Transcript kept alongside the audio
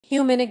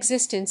Human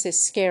existence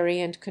is scary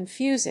and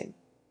confusing.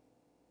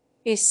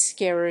 Is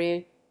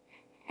scary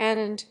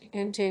and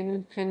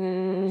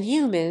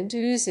human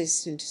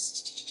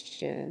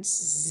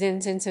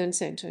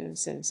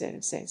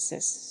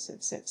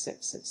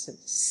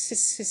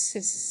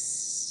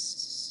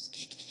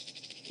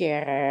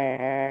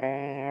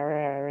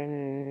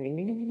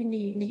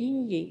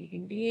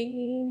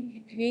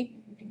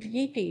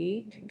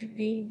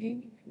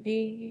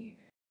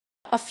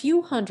A few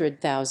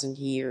 100,000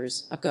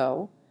 years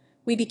ago,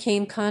 we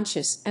became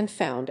conscious and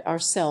found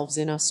ourselves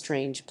in a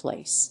strange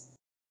place.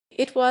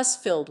 It was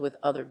filled with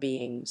other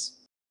beings.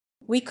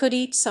 We could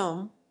eat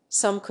some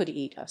could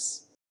eat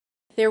us.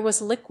 There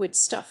was liquid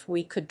stuff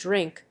we could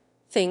drink,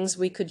 things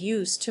we could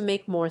use to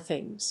make more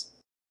things.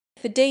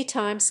 The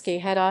daytime sky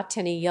had a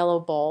tiny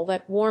yellow ball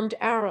that warmed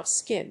our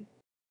skin.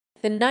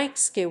 The night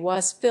sky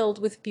was filled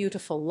with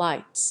beautiful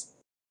lights.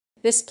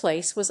 This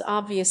place was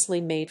obviously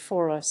made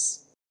for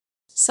us.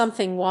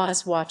 Something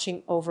was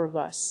watching over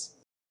us.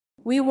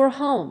 We were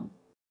home.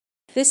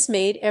 This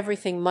made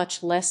everything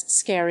much less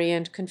scary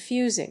and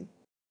confusing.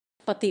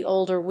 But the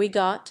older we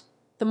got,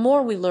 the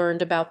more we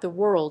learned about the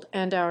world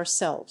and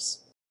ourselves.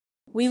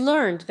 We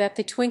learned that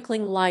the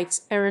twinkling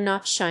lights are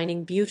not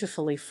shining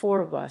beautifully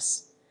for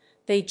us.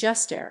 They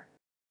just are.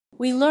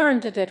 We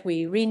learned that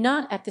we are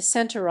not at the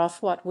center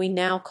of what we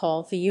now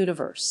call the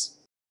universe,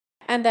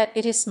 and that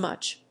it is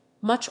much,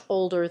 much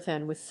older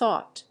than we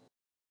thought.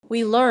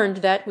 We learned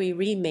that we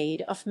are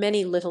made of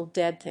many little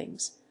dead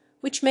things,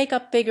 which make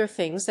up bigger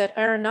things that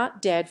are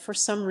not dead for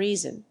some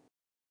reason,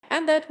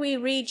 and that we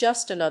are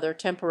just another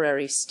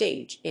temporary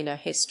stage in a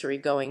history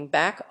going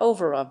back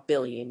over 1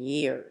 billion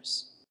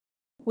years.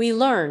 We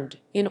learned,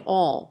 in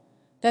all,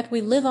 that we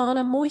live on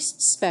a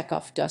moist speck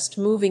of dust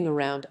moving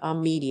around a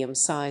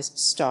medium-sized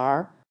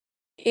star,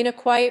 in a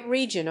quiet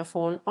region of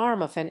one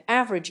arm of an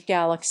average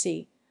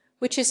galaxy,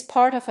 which is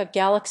part of a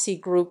galaxy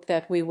group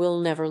that we will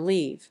never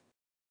leave.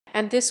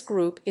 And this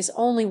group is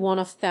only one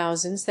of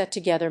thousands that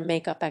together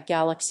make up a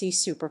galaxy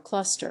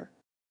supercluster.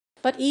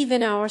 But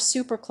even our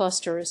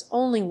supercluster is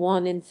only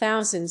one in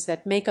thousands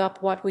that make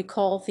up what we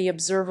call the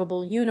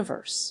observable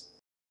universe.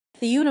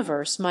 The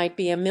universe might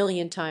be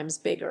 1,000,000 times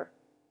bigger,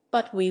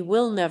 but we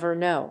will never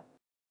know.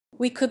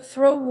 We could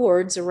throw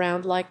words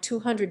around like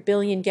 200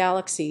 billion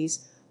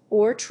galaxies,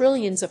 or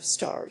trillions of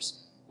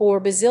stars,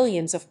 or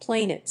bazillions of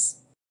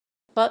planets.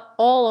 But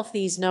all of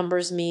these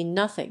numbers mean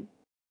nothing.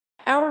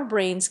 Our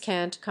brains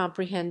can't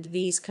comprehend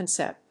these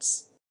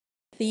concepts.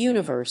 The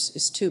universe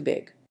is too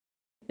big.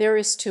 There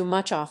is too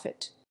much of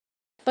it.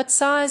 But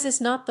size is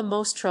not the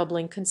most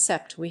troubling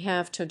concept we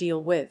have to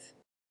deal with.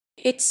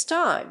 It's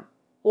time,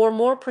 or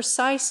more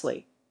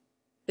precisely,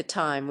 the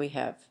time we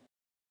have.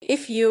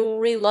 If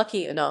you're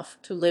lucky enough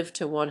to live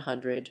to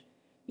 100,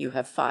 you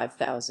have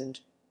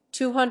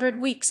 5,200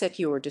 weeks at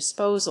your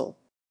disposal.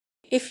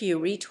 If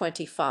you're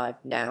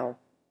 25 now,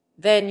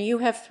 then you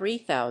have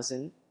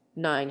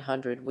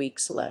 3,900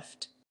 weeks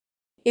left.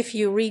 If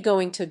you're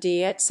going to die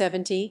at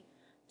 70,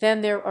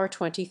 then there are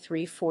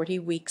 2340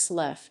 weeks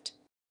left.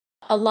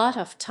 A lot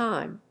of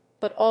time,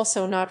 but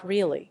also not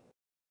really.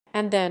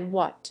 And then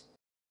what?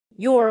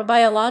 Your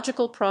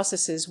biological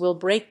processes will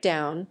break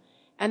down,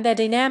 and the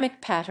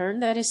dynamic pattern,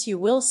 that is, you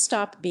will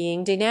stop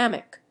being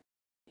dynamic.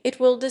 It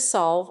will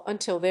dissolve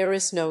until there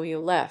is no you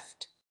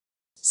left.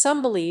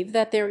 Some believe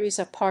that there is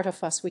a part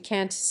of us we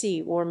can't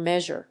see or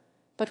measure,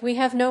 but we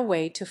have no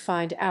way to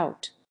find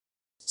out.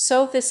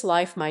 So this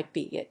life might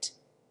be it,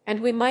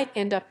 and we might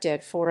end up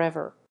dead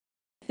forever.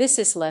 This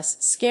is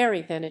less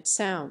scary than it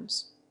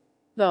sounds.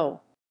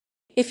 Though,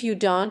 if you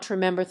don't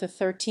remember the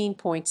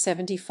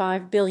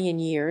 13.75 billion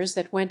years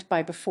that went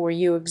by before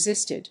you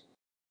existed,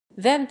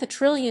 then the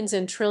trillions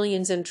and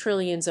trillions and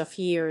trillions of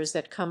years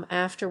that come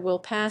after will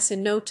pass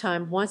in no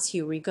time once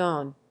you are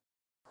gone.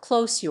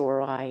 Close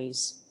your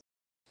eyes.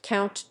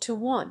 Count to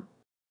 1.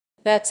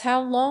 That's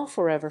how long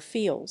forever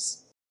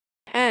feels.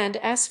 And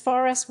as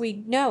far as we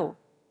know,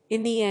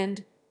 in the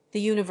end,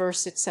 the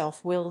universe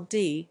itself will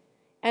die,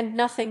 and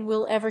nothing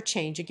will ever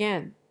change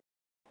again.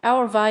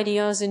 Our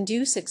videos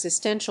induce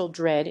existential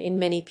dread in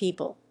many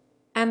people,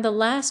 and the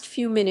last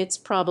few minutes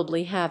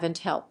probably haven't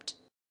helped.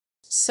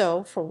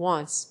 So, for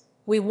once,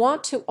 we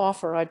want to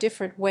offer a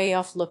different way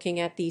of looking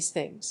at these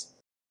things.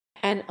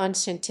 An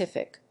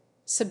unscientific,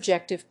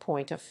 subjective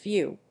point of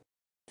view.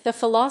 The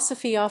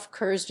philosophy of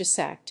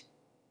Kurzgesagt,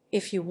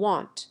 if you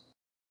want.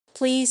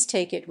 Please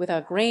take it with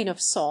a grain of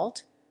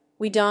salt.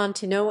 We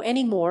don't know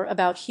any more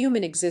about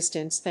human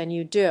existence than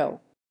you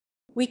do.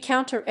 We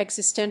counter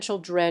existential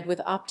dread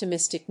with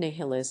optimistic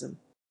nihilism.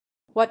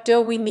 What do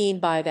we mean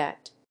by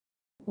that?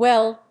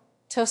 Well,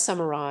 to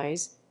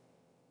summarize,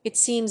 it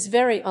seems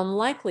very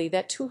unlikely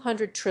that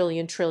 200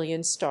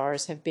 trillion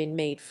stars have been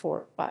made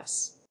for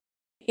us.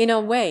 In a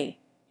way,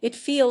 it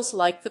feels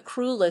like the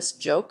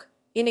cruelest joke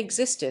in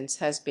existence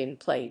has been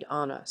played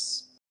on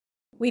us.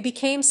 We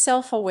became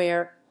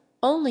self-aware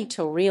only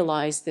to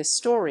realize this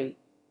story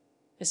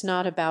is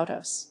not about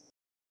us.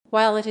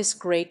 While it is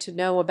great to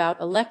know about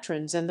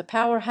electrons and the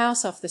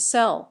powerhouse of the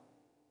cell,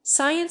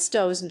 Science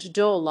doesn't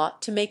do a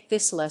lot to make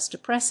this less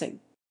depressing.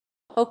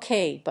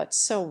 Okay, but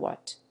so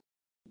what?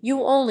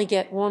 You only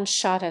get one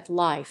shot at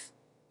life,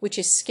 which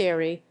is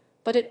scary,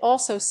 but it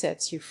also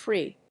sets you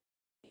free.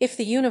 If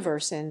the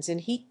universe ends in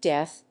heat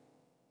death,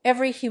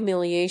 every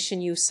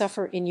humiliation you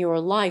suffer in your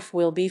life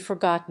will be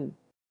forgotten.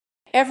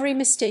 Every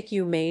mistake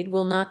you made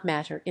will not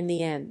matter in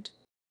the end.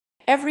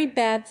 Every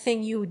bad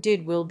thing you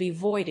did will be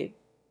voided.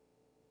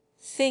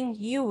 Thing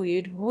you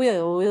did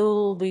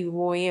will be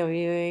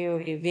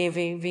voided.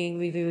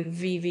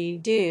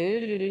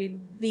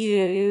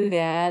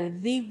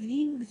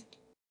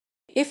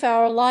 If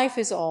our life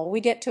is all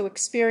we get to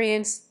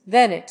experience,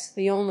 then it's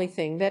the only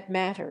thing that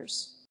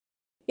matters.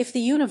 If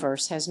the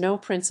universe has no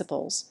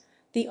principles,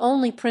 the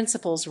only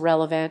principles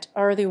relevant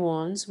are the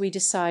ones we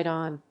decide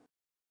on.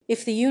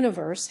 If the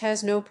universe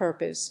has no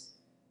purpose,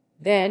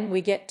 then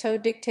we get to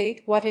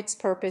dictate what its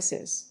purpose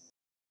is.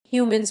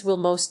 Humans will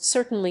most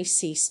certainly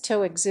cease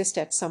to exist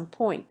at some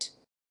point.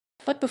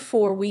 But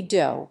before we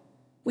do,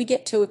 we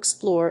get to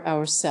explore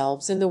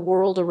ourselves and the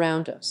world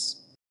around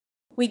us.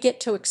 We get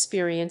to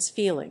experience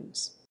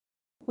feelings.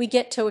 We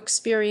get to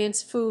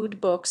experience food,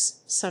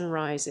 books,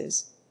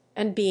 sunrises,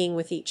 and being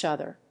with each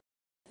other.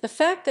 The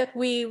fact that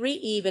we're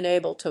even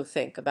able to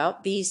think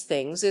about these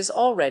things is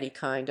already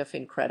kind of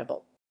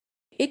incredible.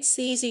 It's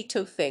easy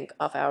to think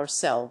of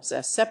ourselves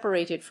as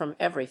separated from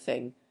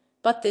everything,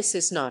 but this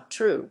is not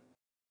true.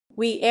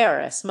 We are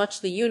as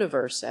much the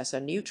universe as a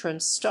neutron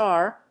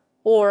star,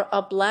 or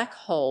a black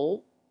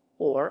hole,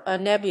 or a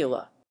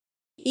nebula.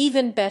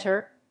 Even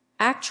better,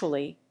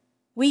 actually,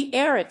 we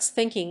are its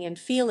thinking and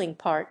feeling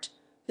part,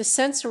 the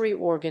sensory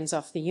organs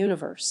of the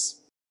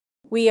universe.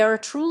 We are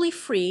truly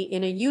free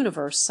in a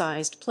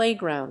universe-sized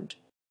playground.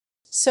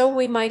 So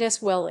we might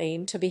as well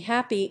aim to be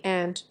happy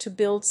and to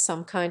build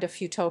some kind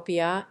of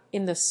utopia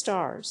in the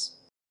stars.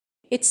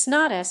 It's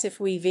not as if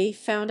we've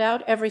found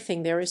out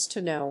everything there is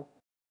to know.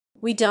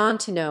 We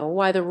don't know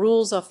why the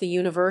rules of the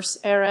universe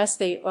are as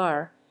they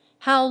are,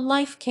 how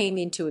life came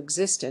into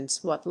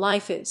existence, what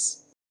life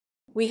is.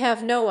 We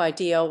have no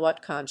idea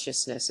what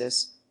consciousness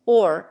is,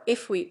 or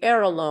if we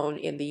are alone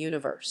in the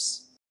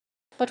universe.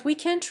 But we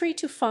can try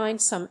to find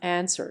some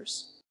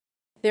answers.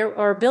 There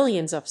are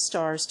billions of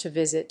stars to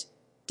visit,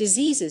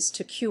 diseases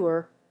to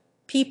cure,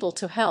 people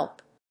to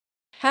help,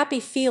 happy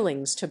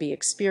feelings to be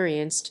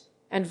experienced,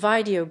 and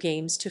video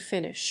games to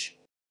finish.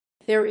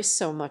 There is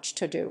so much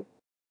to do.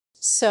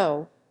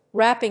 So,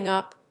 wrapping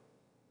up,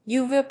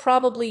 you've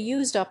probably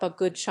used up a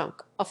good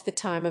chunk of the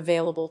time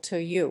available to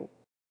you.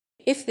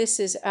 If this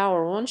is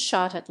our one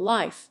shot at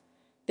life,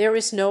 there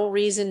is no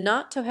reason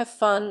not to have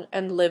fun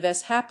and live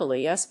as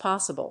happily as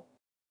possible.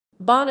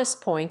 Bonus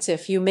points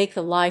if you make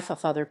the life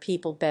of other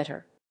people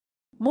better.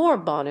 More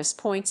bonus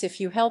points if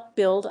you help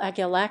build a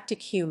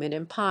galactic human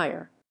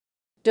empire.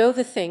 Do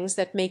the things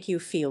that make you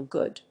feel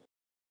good.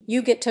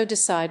 You get to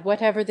decide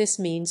whatever this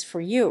means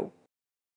for you.